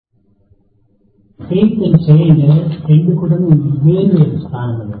faith and surrender రెండు కూడా వేరు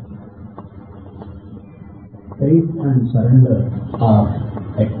స్థానంలో. Faith and surrender are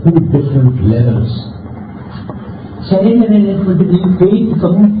at two different levels. Surrender అనేటువంటిది ఫెయిత్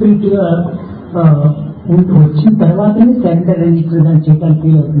కంప్లీట్ గా వచ్చిన తర్వాతనే సరెండర్ అనేటువంటి దాన్ని చేయడానికి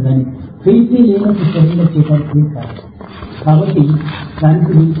ఫీల్ అవుతుందని, ఫెయిత్ లేనప్పుడు సరెండర్ చేయడానికి ఫీల్ కాదు. కాబట్టి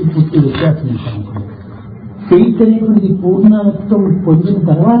దానికి దీనికి పూర్తి వ్యత్యాసం ఉంటుంది. ఫెయిత్ అనేటువంటిది పూర్ణత్వం పొందిన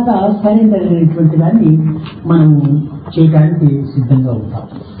తర్వాత సరెండర్ అనేటువంటి దాన్ని మనం చేయడానికి సిద్ధంగా ఉంటాం.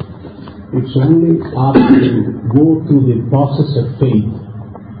 It's only after you go through the process of faith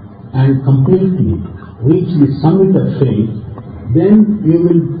and completely reach the summit of faith, then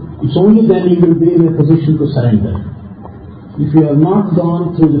it's only then you will be in a position to surrender. If you have not gone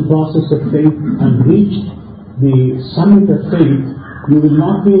through the process of faith and reached the summit of faith, you will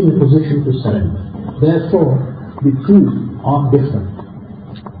not be in a position to surrender. Therefore, the two are different.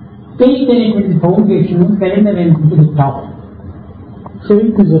 Faith is the foundation, surrender is the top.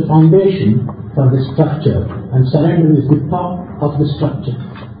 Faith is a foundation for the structure, and surrender is the top of the structure.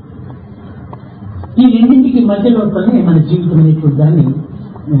 ఈ రెండింటికి మధ్యలోనే మన జీవితం అనేటువంటి దాన్ని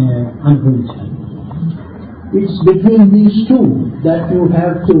అనుభవించాలి. It's between these two that you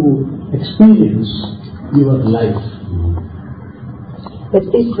have to experience your life.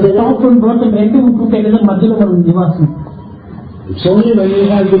 Top and bottom రెండు ఉంటుంటే కదా మధ్యలో మనం నివాసం. It's only when you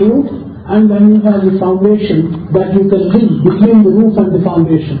have the roof and when you have the foundation that you can live between the roof and the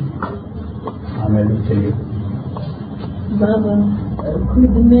foundation. Amen. Baba,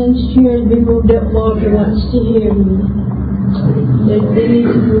 could the men chairs be moved up more for once to hear me? They need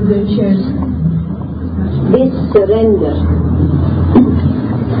to move their chairs. This surrender.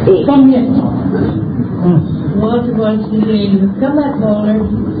 Come here. Walter wants to hear you. Come up, Walter.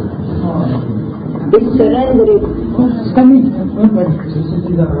 This surrender is... Come in.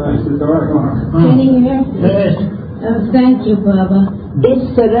 Can you hear? Yes. Oh, thank you, Baba. This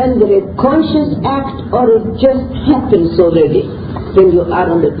surrender is conscious act or it just happens already when you are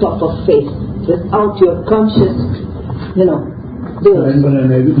on the top of faith without your conscious, Surrender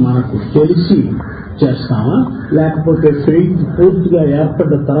అనేది మనకు తెలిసి చేస్తామా లేకపోతే faith పూర్తిగా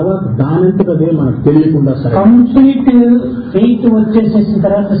ఏర్పడ్డ తర్వాత దానంతట అదే మనకు తెలియకుండా కంప్లీట్ ఫెయిత్ వచ్చేసేసిన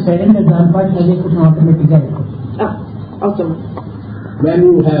తర్వాత సరెండర్ దాని పాటు అదే ఆటోమేటిక్ గా when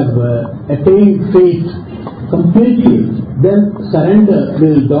you have attained faith completely, then surrender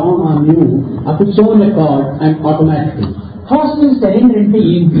will dawn on you of its own accord and automatically. First surrender అంటే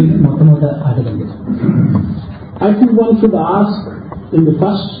ఏంటి మొట్టమొదట అడగండి. I think one should ask in the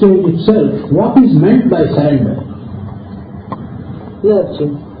first stage itself, what is meant by surrender?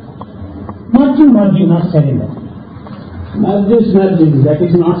 Merging. Merging, not surrender. Merging, that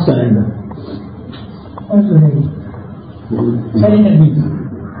is not surrender. Surrender means?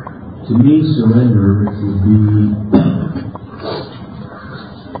 To me, surrender would be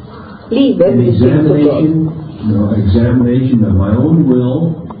an examination of my own will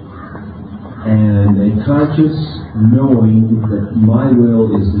and a conscious knowing that my will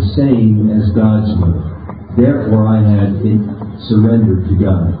is the same as God's will. Therefore, I had surrendered to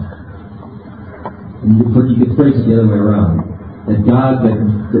God. And you could phrase it the other way around.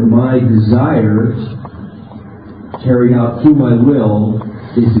 That my desires carried out through my will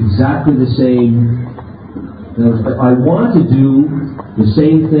is exactly the same. I want to do the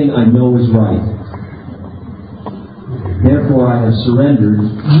same thing I know is right. Therefore, I have surrendered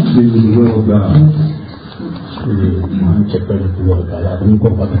to the will of God.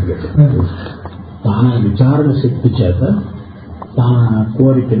 తన విచారణ శక్తి చేత తన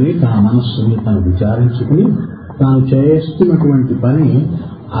కోరికని తన మనస్సుని తను విచారించుకుని తాను చేస్తున్నటువంటి పని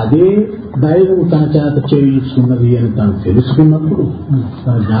అదే దైవం తన చేత చేయించుకున్నది అని తాను తెలుసుకున్నప్పుడు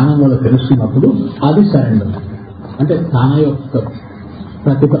తన జ్ఞానం వల్ల తెలుసుకున్నప్పుడు అది సరెండర్. అంటే తన యొక్క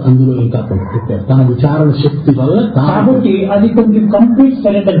ప్రతిభ అందులో ఇంకా పెట్టారు తన విచారణ శక్తి వల్ల. కాబట్టి అది కొంచెం కంప్లీట్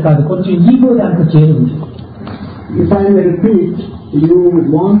సరెండర్ కాదు, కొంచెం ఈగో దాంట్లో చేరింది. If I may repeat, you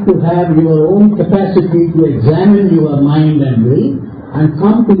want to have your own capacity to examine your mind and will and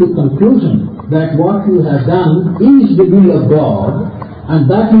come to the conclusion that what you have done is the will of God, and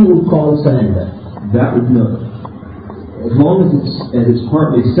that you would call surrender. That would not. As long as it's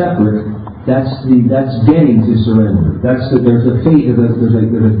partly separate, that's getting to surrender.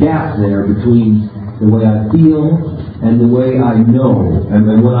 There's a gap there between the way I feel and the way I know and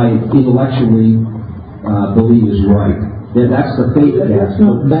what I intellectually believe is right. That's the faith gap. Let's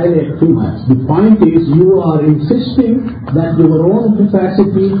not dilate too much. The point is you are insisting that your own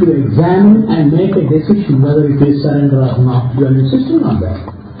capacity to examine and make a decision whether it is surrender or not, you are insisting on that.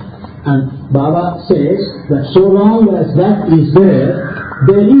 And Baba says that so long as that is there,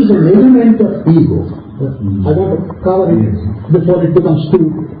 there is an element of ego. I want to cover it before it becomes too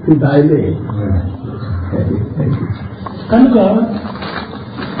dilate. కనుక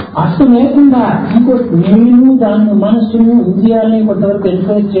అసలు లేకుండా ఇంకోటి నేను దాని మనస్సును ఇంద్రియాలని కొంతవరకు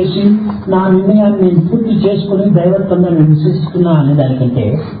encourage చేసి నా నిర్ణయాన్ని నేను పూర్తి చేసుకుని దైవత్వంగా నేను విశ్వసిస్తున్నా అనే దానికంటే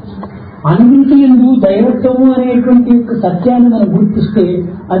అన్నింటి ఎందు దైవత్వము అనేటువంటి సత్యాన్ని మనం గుర్తిస్తే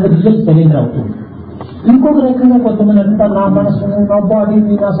అది రిజల్ట్ సరెండర్ అవుతుంది. ఇంకొక రకంగా కొంతమంది అంటారు నా మనస్సును నా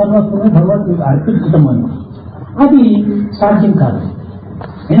బాడీని నా సర్వత్వము భగవంతుడికి అర్పించడం అని. అది సాధ్యం కాదు.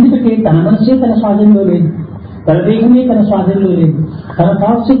 ఎందుకంటే తన మనసే తన స్వాధీనంలో లేదు, తన దేహమే తన స్వాధీనంలో లేదు, తన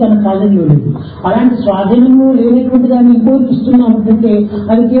థాట్సే తన స్వాధీనంలో లేదు. అలాంటి స్వాధీనంలో లేనటువంటి దాన్ని ఇంకోరికి ఇస్తున్నాం అంటే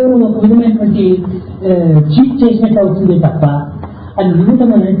అది కేవలం ఒక విధమైనటువంటి చీట్ చేసినట్టు అవుతుంది తప్ప అది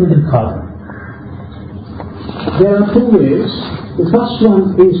నిమితం అనేటువంటిది కాదు. There are two ways. The first one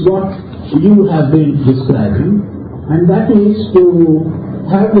is what you have been describing, and that is to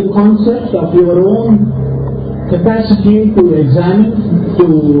have the concept of your own capacity to examine, to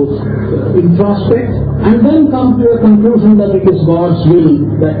introspect, and then come to a conclusion that it is God's will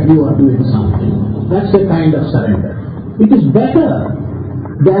that you are doing something. That's a kind of surrender. It is better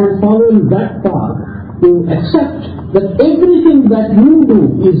than following that path to accept that everything that you do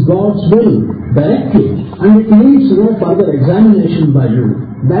is God's will directly, and it needs no further examination by you.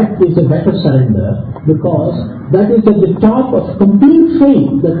 That is a better surrender, because that is at the top of complete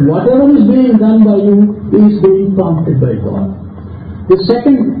faith that whatever is being done by you is being prompted by God. The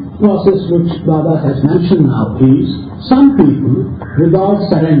second process which Baba has mentioned now is some people regard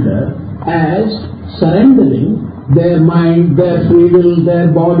surrender as surrendering their mind, their free will, their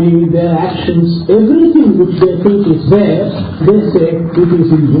body, their actions, everything which they think is theirs, they say it is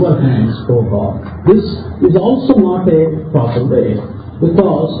in your hands, O God. This is also not a proper way,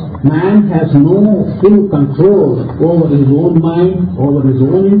 because man has no full control over his own mind, over his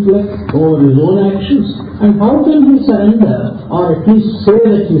own intellect, over his own actions. And how can he surrender, or at least say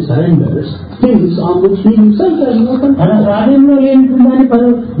that he surrenders, things on which he himself has no control? తన స్వాధీనంలో లేని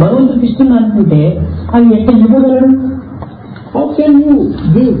భగవంతుడికి ఇస్తున్నానంటే అది ఎక్కడ ఇవ్వగలడు? How can you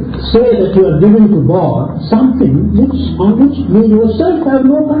say that you are giving to God something on which you yourself have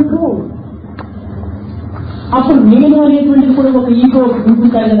no control? అప్పుడు నేను అనేటువంటిది కూడా ఒక ఈగో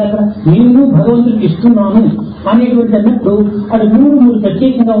ఉంటుంటాయి కదా. అక్కడ నేను భగవంతుడికి ఇస్తున్నాను అనేటువంటి అన్నప్పుడు అది మూడు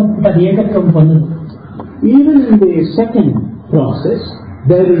ప్రత్యేకంగా ఉంటుంది, ఏకత్వం పొందదు. Even in the second process,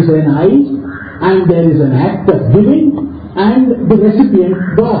 there is an I, and there is an act of giving, and the recipient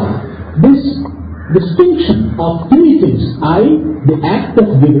God. This distinction of three things, I, the act of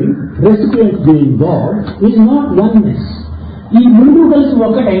giving, recipient being God, is not oneness. ఈ మూడు కలిసి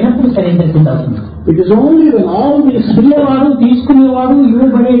ఒకటైనప్పుడు surrender కింద అవుతుంది. It is only when all these ఇచ్చేవాడు తీసుకునేవాడు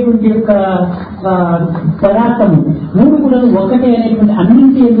ఇవ్వబడేటువంటి యొక్క పదార్థము మూడు కూడా ఒకటే అనేటువంటి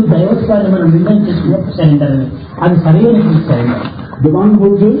అన్నింటి ఎందుకు దైవత్వాన్ని మనం విడుదల చేసుకున్నప్పుడు సరెండర్ అని, అది సరైనటువంటి surrender. The one who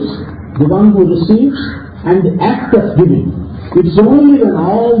gives, the one who receives, and the act of giving. It's only when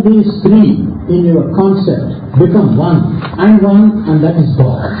all these three in your concept become one, and that is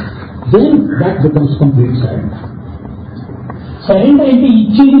God, then that becomes complete surrender. Surrender అంటే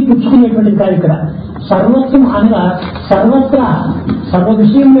ఇచ్చేది పుచ్చుకునేటువంటిది కాదు. ఇక్కడ సర్వత్వం అనగా సర్వత్రా సర్వ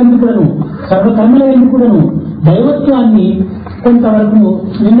విషయంలో ఎందుకును సర్వకర్మల ఎందుకును దైవత్వాన్ని కొంతవరకు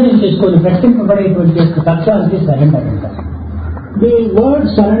నిర్ణయం చేసుకొని ప్రకటింపబడేటువంటి యొక్క తత్వానికి సరెండర్ అంటారు. The word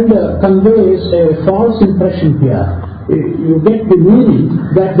surrender conveys a false impression here. You get the meaning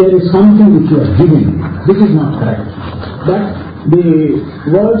that there is something which you are giving. This is not correct. But the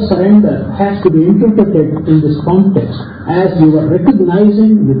word surrender has to be interpreted in this context as you are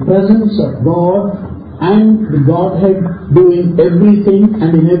recognizing the presence of God and the Godhead doing everything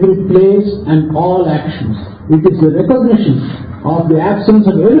and in every place and all actions. It is the recognition of the absence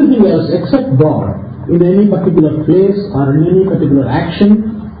of everything else except God in any particular place or in any particular action.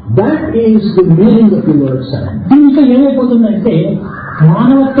 That is the meaning of the word surrender. దీంట్లో ఏమైపోతుందంటే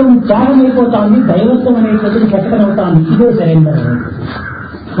మానవత్వం త్యాగం అయిపోతాంది, దైవత్వం అనేటువంటిది ప్రకటనవుతాంది. ఇదే surrender అనేది.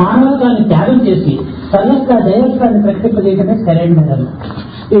 మానవత్వాన్ని త్యాగం చేసి సర్వత్వ దైవత్వాన్ని ప్రకటింపజేయడమే సరెండర్ అని.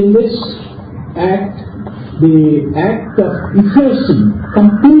 In this act, the act of effacing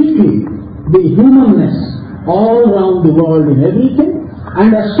completely the humanness all around the world in everything,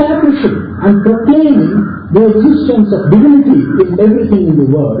 and establishing and proclaiming the existence of divinity in everything in the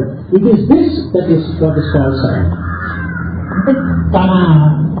world, it is this that is what is called surrender. తన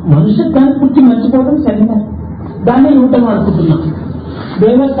మనుషత్వాన్ని పూర్తి మర్చిపోవడం surrender. దాన్ని నూటం అనుకుంటున్నాం.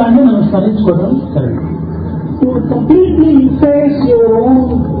 దైవత్వాన్ని మనం స్మరించుకోవడం surrender. to completely efface your own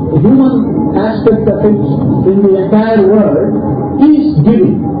human aspect of it in the entire world is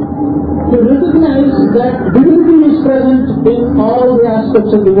giving. To recognize that divinity is present in all the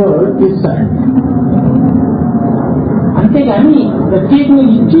aspects of the world is surrender. అంతేగాని ప్రత్యేకంగా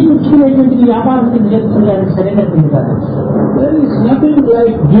ఇచ్చి పుచ్చుకునేటువంటి వ్యాపారం చేస్తున్నారు సరైన కాదు. There is nothing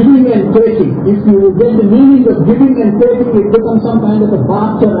like giving and taking. If you get the meaning of giving and taking, it becomes some kind of a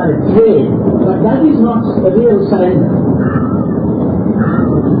barter or a trade. But that is not a real surrender.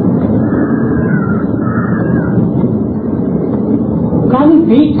 కానీ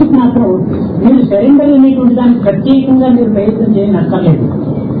faith మాత్రం మీరు surrender అనేటువంటి దాన్ని ప్రత్యేకంగా మీరు ప్రయత్నం చేయని అక్కర్లేదు.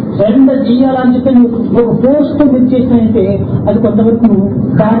 సరెండర్ చేయాలని చెప్పి నువ్వు ఒక ఫోర్స్ తో మీరు చేసినంటే అది కొంతవరకు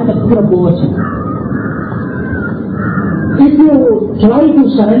దాని తక్కువ పోవచ్చు. If you try to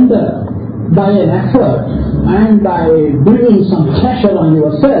surrender by an effort and by bringing some pressure on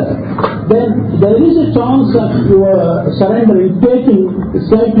yourself, then there is a chance of your surrendering taking a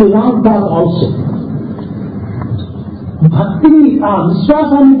slightly wrong path also. భక్తిని ఆ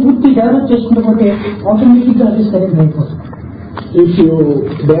విశ్వాసాన్ని పూర్తి డెవలప్ చేసుకుంటే ఆటోమేటిక్ గా అది surrender అయిపోతుంది. If you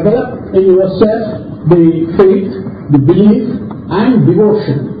develop in yourself the faith, the belief and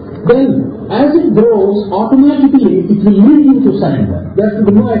devotion, then as it grows, automatically it will lead you to surrender. There will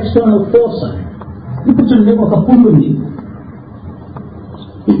be no external force. ఇప్పుడు చూడండి, ఒక పువ్వు ఉంది.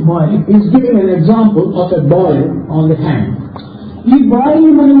 He's giving an example of a boil on the hand. ఈ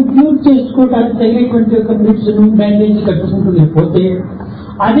బాడీని మనం cure చేసుకోవడానికి తగినటువంటి ఒక మెడిసిన్ బ్యాండేజ్ కట్టుకుంటూ పోతే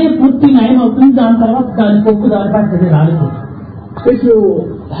అదే పూర్తి నయం అవుతుంది. దాని తర్వాత దాని పొక్కు దాని పక్కనే రాలిపోతుంది. If you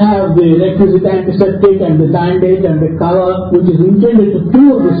have the requisite antiseptic and the bandage and the cover which is intended to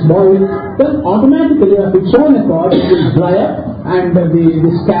cure this boil, then automatically of its own accord it will dry up and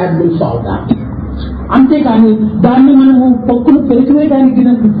the scab will fall down. అంతేకాని దాన్ని మనము పొక్కును పెరిగివేయడానికి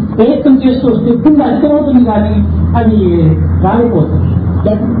ప్రయత్నం చేస్తూ వస్తే ఎప్పుడు అర్థమవుతుంది కానీ అది రాలిపోతుంది.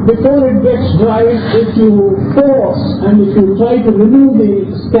 But before it gets dried, if you force and if you try to remove the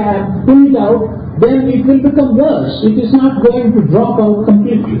scab, pull it out, then it will become worse. It is not going to drop out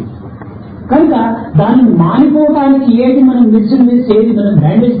completely. కనుక దాన్ని మానిపోవడానికి ఏది మనం medicine వేసి ఏది మనం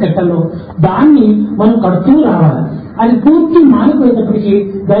bandage కట్టాలో దాన్ని మనం కడుతూ రావాలి. అది పూర్తి మానిపోయేటప్పటికీ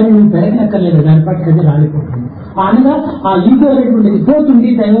దాన్ని మనం పెరగనక్కర్లేదు, దాని పక్కన రాలిపోతుంది. అనగా ఆ ఈగో అనేటువంటిది పోతుంది,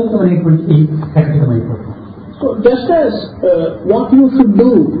 దైవత్వం అనేటువంటిది ప్రకటితమైపోతుంది. So just as what you should do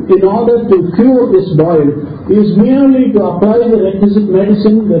in order to cure this boil is merely to apply the requisite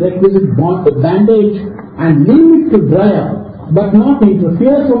medicine, the requisite bandage and leave it to dry up, but not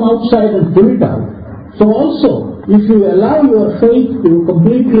interfere from outside and pull it out. So also, if you allow your faith to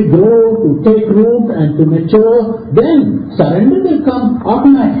completely grow, to take root and to mature, then surrender will come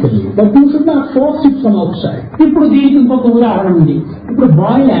automatically. But you should not force it from outside. ఇప్పుడు దీనికి ఇంకొక ఉదాహరణ ఉంది. ఇప్పుడు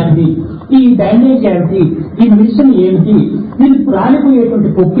boil ఏమిటి, ఈ bandage ఏమిటి, ఈ మెడిసిన్ ఏమిటి, దీనికి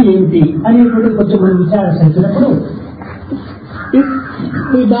రాలిపోయేటువంటి పొక్కు ఏమిటి అనేటువంటి కొంచెం మనం విచారించినప్పుడు if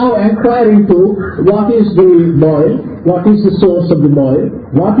we now inquire into what is the boil, what is the source of the boil,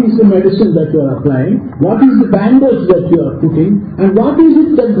 what is the medicine that you are applying, what is the bandage that you are putting, and what is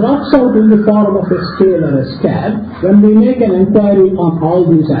it that drops out in the form of a scale or a scab, when we make an inquiry on all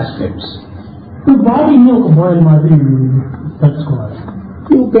these aspects. The body no boil మాదిరి తెలుసుకోవాలి.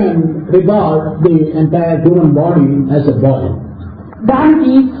 You can regard the entire human body as a boil.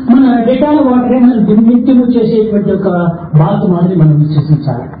 దానికి మన Dettol water మనం నిత్యము చేసేటువంటి ఒక bath మాదిరి మనం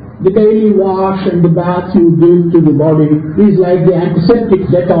విశ్వసించాలి. The daily wash and the bath you give to the body is like the antiseptic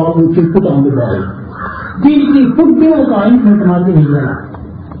Dettol which you put on the body. దీనికి ఫుడ్ ఒక ఆయింట్మెంట్ మాదిరి వేయాలి.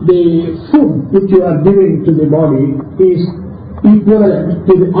 The food which you are giving to the body is equivalent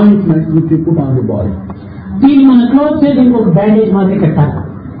to the ointment which you put on the body. దీన్ని మన clothes దీనికి ఒక bandage మాదిరి కట్టాలి.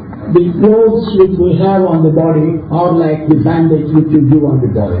 The clothes which we have on the body are like the bandage which you give on the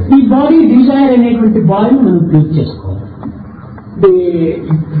body. ఈ body desire అనేటువంటి బాడీని మనం క్యూర్ చేసుకోవాలి. The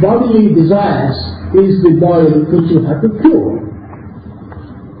bodily desires is the boil which you have to cure.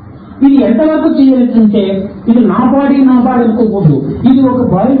 ఇది ఎంతవరకు చేయాలంటే ఇది నా బాడీ అనుకోకూడదు, ఇది ఒక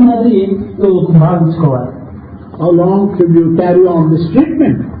బాడీ మాదిరి ఒక భావించుకోవాలి. How long should you carry on this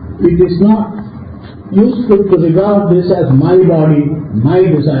treatment? It is not useful to regard this as my body, my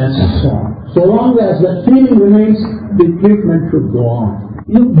desires and so on. So long as that feeling remains, the treatment should go on.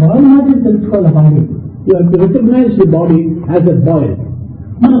 ఇది body మాదిరి తెలుసుకోవాలి. Body you have to recognize the body as a boil.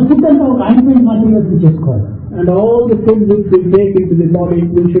 మన food అంతా ఒక ointment మాదిరి చేసుకోవాలి. And all the food which we take into the body,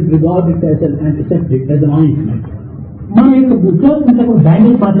 we should regard it as an antiseptic, as an ointment. మన యొక్క clothes అంతా ఒక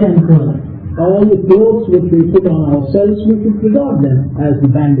bandage మాదిరి అనుకోవాలి. All the clothes which we put on ourselves, we should regard them as the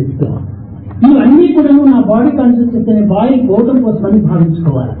bandage cloth. ఇవన్నీ కూడా నా body consistency అనే బాడీ పోవడం కోసమని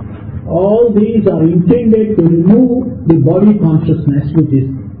భావించుకోవాలి. All these are intended to remove the body consciousness which is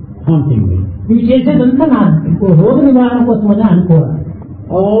haunting me. ఇవి చేసేదంతా నా రోగ నివారణ కోసమని అనుకోవాలి.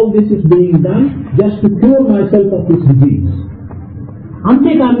 All this is being done just to cure myself of this disease.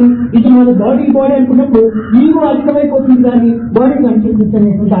 అంతేకాని ఇది మన బాడీ అనుకున్నప్పుడు ఈగో అధికమైపోతుంది కానీ బాడీకి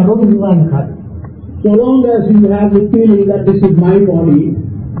అనిపించేటువంటి ఆ రోగ నివారణ కాదు. So long as you have the feeling that this is my body,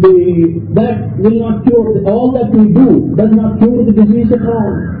 that will not cure. All that we do does not cure the disease at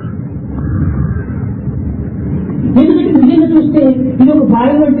all. ఎందుకంటే నిజంగా చూస్తే ఇది ఒక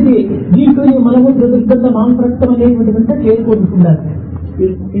బాడీ వంటిది, దీంట్లో మనము దుర్గంధ మాంసరక్తం అనేటువంటిదంతా చేరుకుంటున్నారు.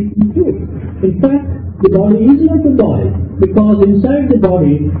 In fact, the body is like a body because inside the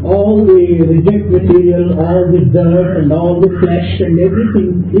body all the reject material, all the dirt and all the flesh and everything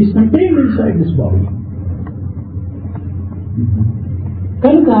is contained inside this body.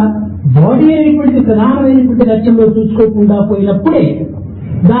 కనుక body అనేటువంటి ప్రధానమైనటువంటి లక్ష్యంలో చూసుకోకుండా పోయినప్పుడే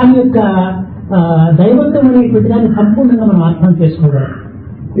దాని యొక్క దైవత్వం అనేటువంటి దాన్ని సంపూర్ణంగా మనం అర్థం చేసుకోవాలి.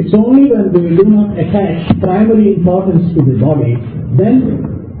 It's only when we do not attach primary importance to the body, then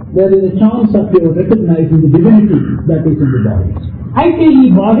there is a chance of you recognizing the divinity that is in the body. అయితే ఈ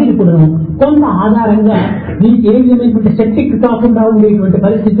బాడీని కూడా కొంత ఆధారంగా దీనికి ఏ విధమైనటువంటి శక్తికి కాకుండా ఉండేటువంటి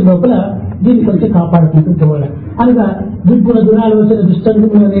పరిస్థితి లోపల దీన్ని కొంచెం కాపాడుకుంటూ పోవాలి. అనగా దుర్గుణ గుణాలు వచ్చిన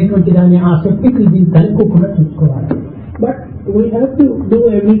దుష్టగుణం అనేటువంటి దాన్ని ఆ శక్తికి దీన్ని కలుపుకోకుండా చూసుకోవాలి. But we have to do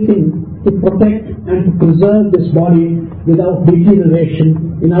everything to protect and to preserve this body without deterioration.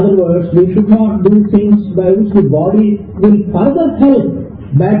 In other words, we should not do things by which the body will further help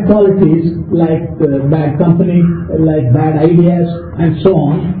bad qualities like bad company, like bad ideas and so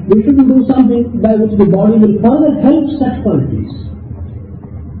on. We shouldn't do something by which the body will further help such qualities.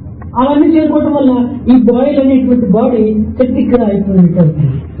 అవన్నీ చేసుకోవడం వల్ల ఈ body అనేటువంటి body శక్తికి అయిపోయింది.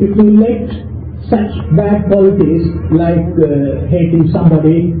 If we let such bad qualities like hating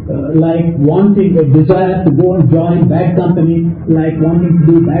somebody, like wanting a desire to go and join bad company, like wanting to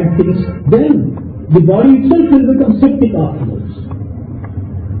do bad things, then the body itself will become septic afterwards.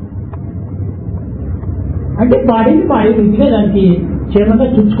 అంటే బాడీని రీతిగా దానికి క్షేమంగా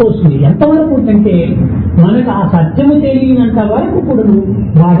చూసుకోవచ్చు. ఎంతవరకు అంటే మనకు ఆ సత్యము తెలియనంత వరకు కూడా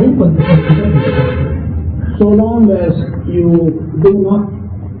బాడీని కొంత So long as you do not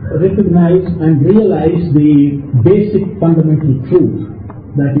recognize and realize the basic fundamental truth,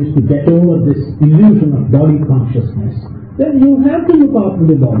 that is to get over this illusion of body consciousness, then you have to look after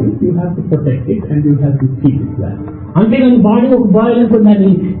the body, you have to protect it and you have to keep it well. అంతేగాని body ఒక body అనుకుని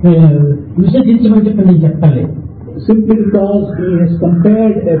దాన్ని విసర్జించమని చెప్పి నేను చెప్పలేదు. Simply because he has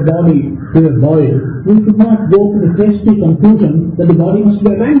compared a body to a boil, we should not go to the hasty conclusion that the body must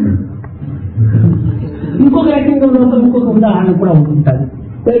be abandoned. ఇంకొక రకంగా ఇంకొక ఉదాహరణ కూడా ఉంటుంది.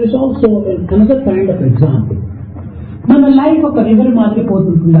 There is also another kind of example. మన life ఒక river మాదిరి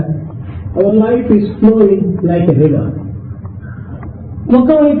పోతుంటుంది. Our life is flowing like a river.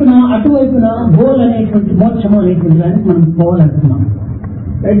 ఒకవైపున అటువైపున గోల్ అనేటువంటి మోక్షం అనేటువంటి దానికి మనం పోవాలంటున్నాం.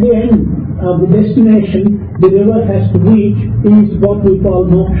 At the end of the destination, the river has to reach is what we call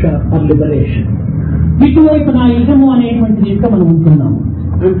moksha or liberation. ఇటువైపున ఇదము అనేటువంటిది ఇంకా మనం ఉంటున్నాం.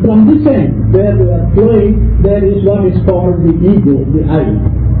 And from this end, where we are flowing, there is what is called the ego, the I.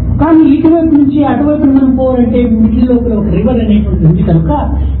 కానీ ఇటువైపు నుంచి అటువైపు మనం పోవాలంటే మిడిల్ లోపల ఒక రివర్ అనేటువంటి ఉంది కనుక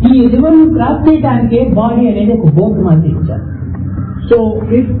ఈ రివర్ ను క్రాస్ చేయడానికి బాడీ అనేది ఒక బోట్ మాదిరి ఇచ్చారు. So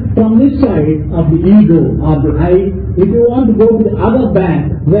if from this side of the ego or the I, if you want to go to the other bank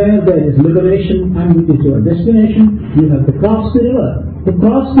where there is liberation and which is your destination, you have to cross the river. To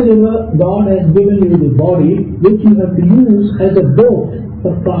cross the river, God has given you the body which you have to use as a boat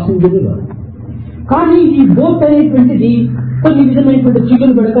for crossing the river. కానీ ఈ boat అనేటువంటిది కొన్ని విధమైనటువంటి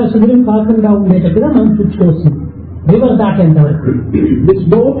చిగురు పడక శిబిరం కాకుండా ఉండేటట్టుగా మనం చూసుకోవచ్చు. రివర్ దాటేంత వరకు This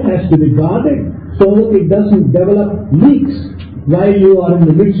boat has to be guarded so it doesn't develop leaks while you are in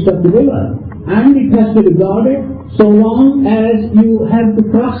the midst of the river, and it has to be guarded so long as you have to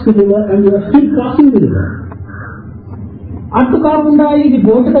cross the river and you are still crossing the river. అటు కాకుండా ఇది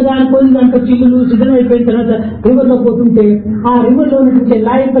boat కదా అనుకోని దాంట్లో చిల్లులు సిద్ధం అయిపోయిన తర్వాత రివర్ లో పోతుంటే ఆ రివర్ లో ఉన్నటువంటి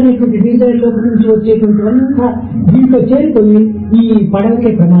లైఫ్ అనేటువంటి డిజైర్ లో నుంచి వచ్చేటువంటి అంతా దీంట్లో చేరుకొని ఈ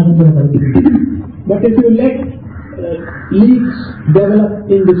పడవకే ప్రమాదం కూడా కలిగింది. But if you let leaks develop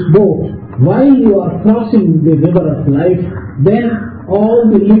in this boat while you are crossing the river of life, then all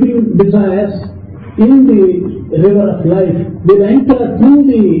the living desires in the river of life will enter through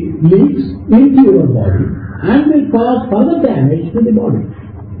the leaks into your body and will cause further damage to the body.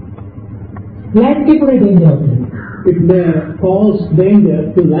 Life ki kuda danger avutundi. It may cause danger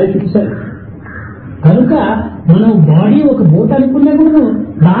to life itself. కనుక మనం body ఒక boat అనుకున్నా కూడా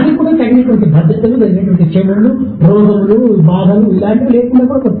దానికి కూడా తగినటువంటి భద్రతలు, తగినటువంటి క్షేమములు, రోగములు, బాధలు ఇలాంటివి లేకుండా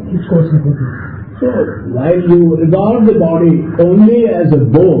కూడా చూసుకోవాల్సినటువంటి. So, while you regard the body only as a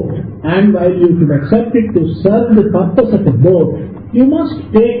boat, and while you should accept it to serve the purpose of a boat, you must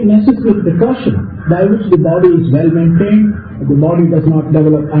take necessary precaution by which the body is well maintained, the body does not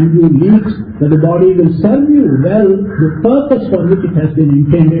develop undue leaks, that the body will serve you well the purpose for which it has been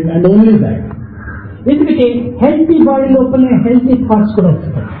intended, and only that. ఎందుకంటే healthy body లోపల healthy thoughts కూడా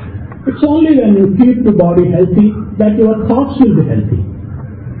వస్తాయి. It's only when you keep the body healthy that your thoughts will be healthy.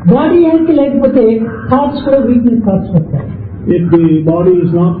 Body healthy లేకపోతే thoughts కూడా weakness thoughts వస్తాయి. If the body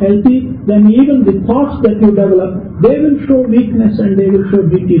is not healthy, then even the thoughts that you develop, they will show weakness and they will show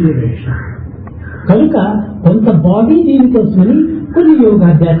deterioration. కనుక కొంత body దీనికోసమని కొన్ని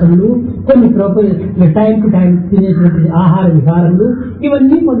యోగాభ్యాసములు, కొన్ని time to time తినేటువంటి ఆహార విహారములు,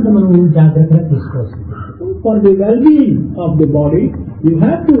 ఇవన్నీ కొంత మనం జాగ్రత్తగా తీసుకోవచ్చు. For the well-being of the body, you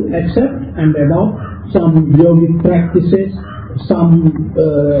have to accept and adopt some yogic practices, some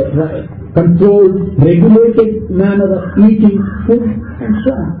controlled, regulated manner of eating food, and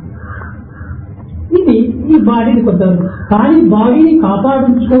so on. ఇది ఈ బాడీని కొంతవరకు, కానీ బాడీని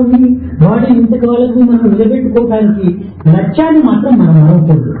కాపాడించుకొని బాడీ ఇంతకాలకు మనం నిలబెట్టుకోవడానికి లక్ష్యాన్ని మాత్రం మనం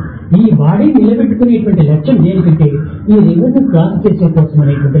మరవకూడదు. ఈ బాడీ నిలబెట్టుకునేటువంటి లక్ష్యం దేనికంటే ఈ రివర్ను క్రాస్ చేసే కోసం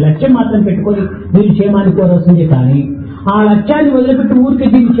అనేటువంటి లక్ష్యం మాత్రం పెట్టుకొని మీరు క్షేమాన్ని కోరవలసిందే, కానీ ఆ లక్ష్యాన్ని వదిలిపెట్టి ఊరికి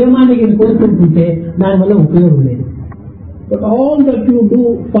దీని క్షేమాన్ని కోరుకుంటుంటే దానివల్ల ఉపయోగం లేదు. But all that you do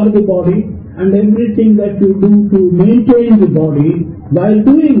for the body and everything that you do to maintain the body, while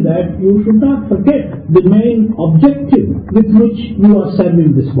doing that, you should not forget the main objective with which you are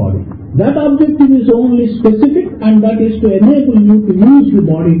serving this body. That objective is only specific, and that is to enable you to use the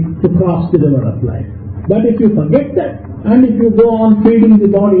body to cross the river of life. But if you forget that, and if you go on feeding the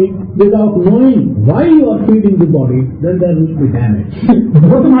body without knowing why you are feeding the body, then there will be damage.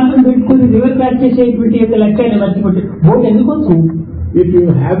 Boat మాత్రం పెట్టుకుని river cross చేసేటువంటి యొక్క లక్ష్యాన్ని మర్చిపోతే boat ఎందుకోసం? If you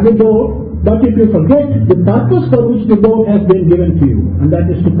have the boat, but if you forget the purpose for which the boat has been given to you, and that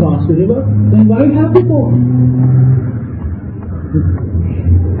is to cross the river, then why have the boat?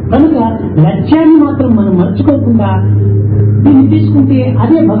 కనుక లక్ష్యాన్ని మాత్రం మనం మర్చిపోకుండా దీన్ని తీసుకుంటే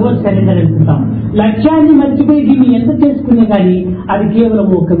అదే భగవత్ surrender అనుకుంటాం. లక్ష్యాన్ని మర్చిపోయి దీన్ని ఎంత చేసుకునే కానీ అది కేవలం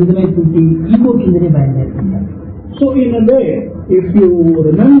ఒక విధమైనటువంటి ఈగో కిందనే బయలుదేరుతుంటాం. So in a way, if you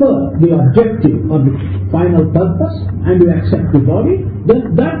remember the objective or the final purpose and you accept the body, then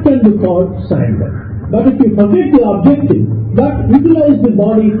that can be called surrender. But if you forget the objective but utilize the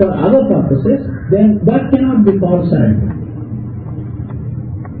body for other purposes, then that cannot be called surrender.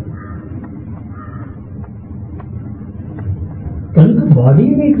 కనుక body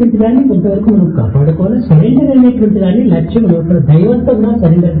అనేటువంటి దాన్ని కొంతవరకు మనం కాపాడుకోవాలి. Surrender అనేటువంటి దాన్ని లక్ష్యం లోపల దైవత్వంగా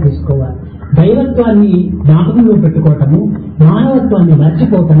సరెండర్ తీసుకోవాలి. దైవత్వాన్ని జ్ఞాపకంలో పెట్టుకోవటము, మానవత్వాన్ని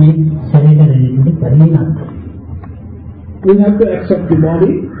మర్చిపోవటమే సరెండర్ అనేటువంటి పరిణామం. We have to accept the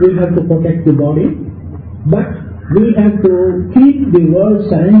body, we have to protect the body, but we have to keep the word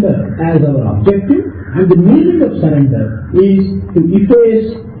surrender as our objective, and the meaning of surrender is to efface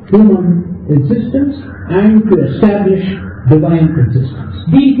human existence and to establish divine existence.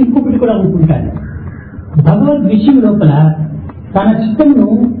 దీనికి ఇంకొకటి కూడా అనుకుంటాను, భగవద్ విషయం లోపల తన చిత్తమును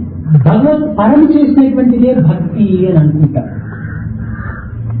భగవత్ పరం చేసినటువంటిదే భక్తి అని అనుకుంటారు.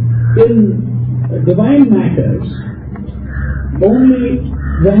 In divine matters, only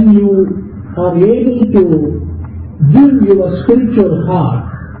when you are able to give your spiritual heart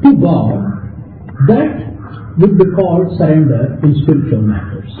to God, that would be called surrender in spiritual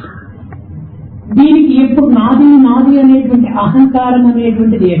matters. దీనికి ఎప్పుడు నాది నాది అనేటువంటి అహంకారం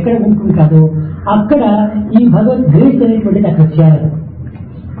అనేటువంటిది ఎక్కడ ఉంటుందో అక్కడ ఈ భగవద్ గ్రేస్ అనేటువంటిది అక్కడ చేరదు.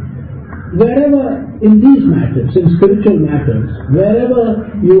 Wherever in these matters, in spiritual matters, wherever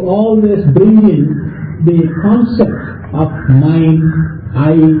you always bring in the concept of mind,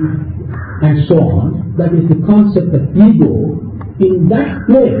 I, and so on, that is the concept of ego, in that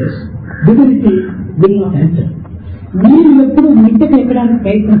place, divinity will not enter. మీరు ఎప్పుడు మిట్టకు ఎక్కడానికి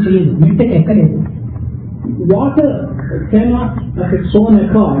ప్రయత్నం చేయదు, మిట్టకు ఎక్కలేదు. Water cannot of its own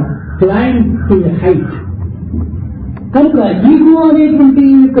accord climb to a height. కనుక ego అనేటువంటి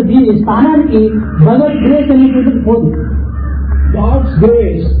యొక్క స్థానానికి భగవద్ గ్రేస్ అనేటువంటిది పోదు. God's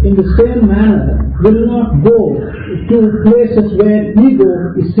grace in the same manner will not go to places where ego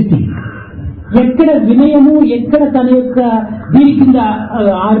is sitting. ఎక్కడ వినయము, ఎక్కడ తన యొక్క దీని కింద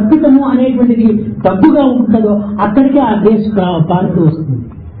అర్పితము అనేటువంటిది తప్పుగా ఉంటుందో అక్కడికే ఆ గ్రేస్ పారుతూ వస్తుంది.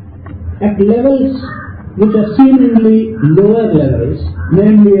 At levels which are seemingly lower levels,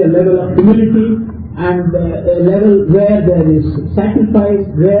 namely a level of humility and a level where there is sacrifice,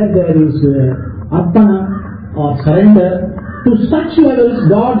 where there is arpana or surrender, to such levels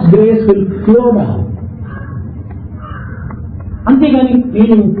God's grace will flow down. అంతేగాని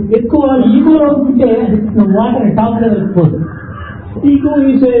నేను ఎక్కువ ఈగోలో ఉంటే water tap level పోదు. Ego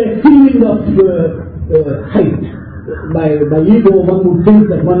is a feeling of height. By ego, one would think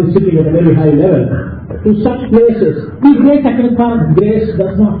that one is sitting at a very high level. To such places, ఈ grace అక్కడ కాదు. grace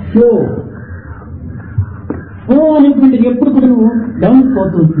does not flow. Flow అనేటువంటి ఎప్పుడు కూడా down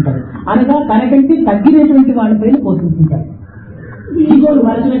పోతూ ఉంటుంటారు, అనగా తనకంటే తగ్గినటువంటి వాళ్ళపైన పోతుంటారు. ఈగోలు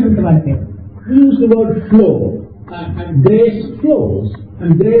మరచినటువంటి వాళ్ళపైన. We use the word flow, and grace flows.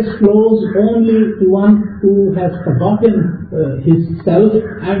 And grace flows only to one who has forgotten his self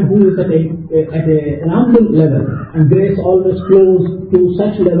and who is at a humble level. And grace always flows to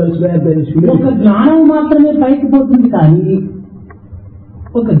such levels where there is humility. ఒక జ్ఞానం మాత్రమే పైకి పోతుంది, కానీ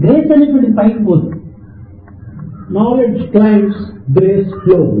ఒక grace అనేటువంటి పైకి పోతుంది. Knowledge climbs, grace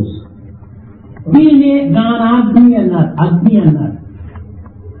flows. దీనినే జ్ఞానాగ్ని అన్నారు, అగ్ని అన్నారు.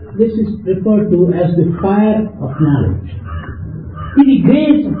 This is referred to as the fire of knowledge. ఇది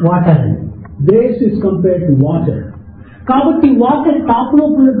grace water. Grace is compared to water. కాబట్టి వాటర్ టాప్ లో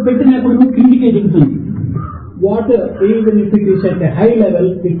పెట్టినప్పుడు కిందికే దిగుతుంది. Water, even if it is at a high level,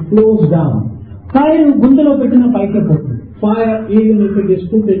 it flows down. Fire గుండెలో పెట్టిన పైకే పోతుంది. Fire, even if it is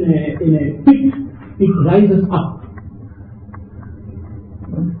put in a pit, it rises up.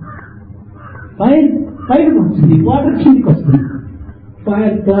 Fire పైకి వస్తుంది, వాటర్ కిందికి వస్తుంది.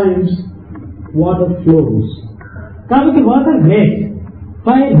 Fire climbs, water flows. కాబట్టి water grace,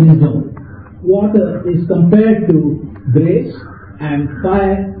 fire wisdom. Water is compared to grace and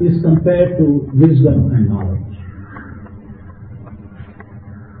fire is compared to wisdom and knowledge.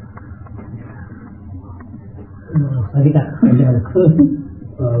 సరిగా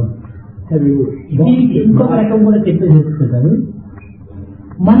Have you దీనికి ఇంకొక రకం కూడా చెప్పేసేస్తున్నారు.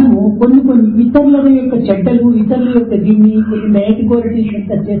 మనము కొన్ని ఇతరుల యొక్క చెడ్డలు, ఇతరుల యొక్క దీన్ని నైట్ క్వాలిటీస్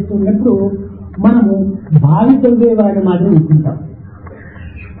అంతా చేస్తున్నప్పుడు మనము భావితవ్వే వారి మాదిరి ఉంటుంటాం.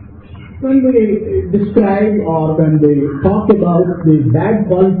 When we describe or when we talk about the bad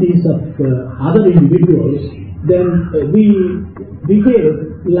qualities of other individuals, then we behave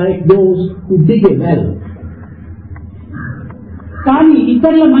like those who dig a well. కానీ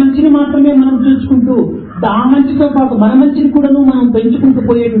ఇతరుల మంచిని మాత్రమే మనం చూసుకుంటూ ఆ మంచితో పాటు మన మంచిని కూడా మనం పెంచుకుంటూ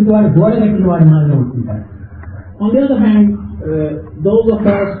పోయేటువంటి వాడు గోడ కట్టిన వాడి మాదిరి ఉంటుంటారు. On the other hand, those of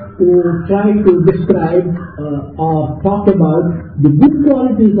us who try to describe or talk about the good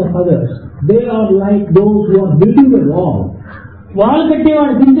qualities of others, they are like those who are building a wall. వాళ్ళు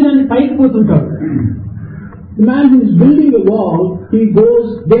కట్టేవాడు దించినని పైకి పోతుంటాడు. The man who is building a wall, he goes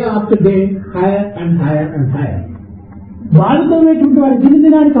day after day higher and higher and higher. వాళ్ళతో వాడు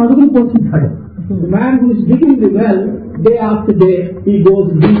దినదినానికి అడుగులు పోతుంటాడు. The man who is digging the well, day after day, he goes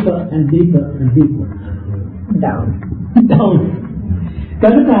deeper and deeper and deeper. Down.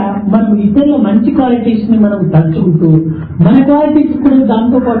 కనుక మనం ఇతరుల మంచి qualities ని మనం తలుచుకుంటూ మన క్వాలిటీస్ కూడా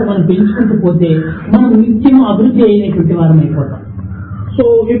దాంతో పాటు మనం పెంచుకుంటూ పోతే మనం నిత్యం అభివృద్ధి అయినటువంటి వారం అయిపోతాం. So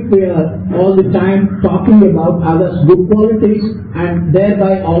if we are all the time talking about others' good qualities and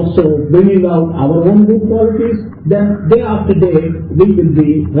thereby also bringing out our own good qualities, then day after day we will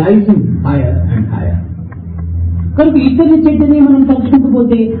be rising higher and higher. కనుక ఇతరుల చెడ్డని మనం తలుచుకుంటూ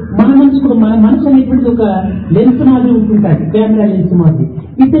పోతే మన మనసు అనేటువంటిది ఒక lens మాదిరి ఉంటుంటాడు, కెమెరా లెన్స్ మాదిరి.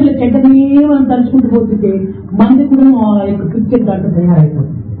 ఇతరుల చెడ్డని మనం తలుచుకుంటూ పోతుంటే మనది కూడా ఆ యొక్క పిక్చర్ దాంట్లో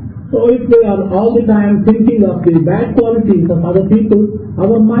తయారైపోతుంది. So if we are all the time thinking of the bad qualities of other people,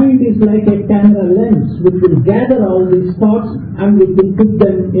 our mind is like a camera lens which will gather all these thoughts and we will put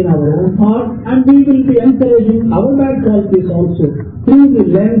them in our own heart, and we will be encouraging our bad qualities also through the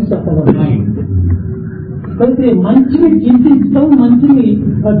lens of our mind. అయితే మంచిని చింతించడం, మంచిని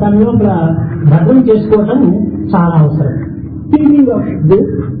తన లోపల భద్రం చేసుకోవడం చాలా అవసరం. Thinking of good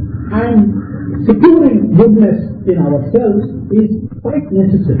and securing goodness in ourselves is quite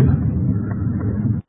necessary.